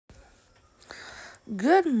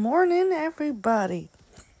Good morning, everybody.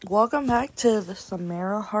 Welcome back to the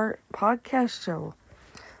Samara Hart podcast show.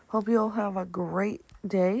 Hope you all have a great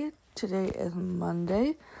day. Today is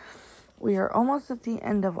Monday. We are almost at the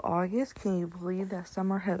end of August. Can you believe that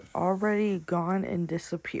summer has already gone and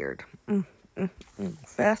disappeared?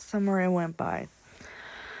 Fast summer it went by.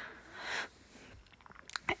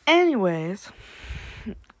 Anyways,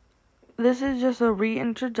 this is just a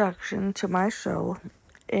reintroduction to my show.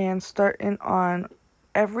 And starting on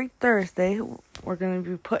every Thursday, we're going to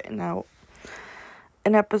be putting out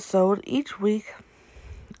an episode each week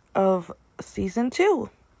of season 2.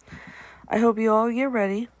 I hope you all get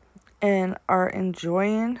ready and are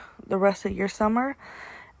enjoying the rest of your summer,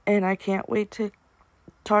 and I can't wait to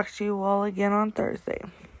talk to you all again on Thursday.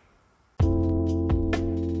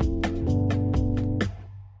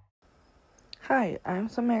 Hi, I'm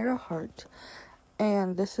Samara Hart,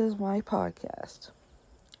 and this is my podcast.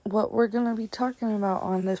 What we're going to be talking about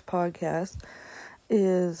on this podcast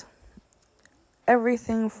is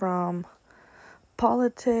everything from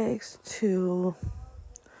politics to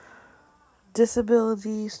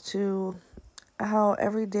disabilities to how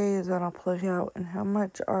every day is going to play out and how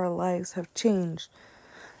much our lives have changed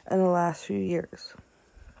in the last few years.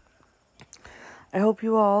 I hope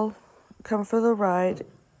you all come for the ride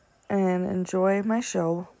and enjoy my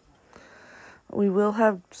show. We will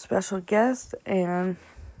have special guests, and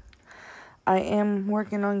I am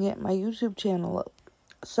working on getting my YouTube channel up.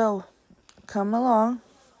 So, come along,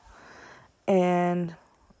 and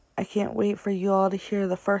I can't wait for you all to hear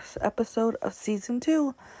the first episode of season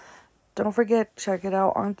 2. Don't forget, check it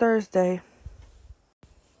out on Thursday.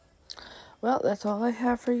 Well, that's all I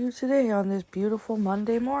have for you today on this beautiful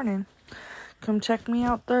Monday morning. Come check me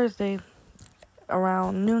out Thursday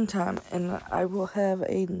around noontime, and I will have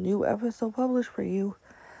a new episode published for you.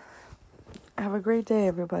 Have a great day,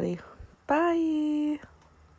 everybody. Bye.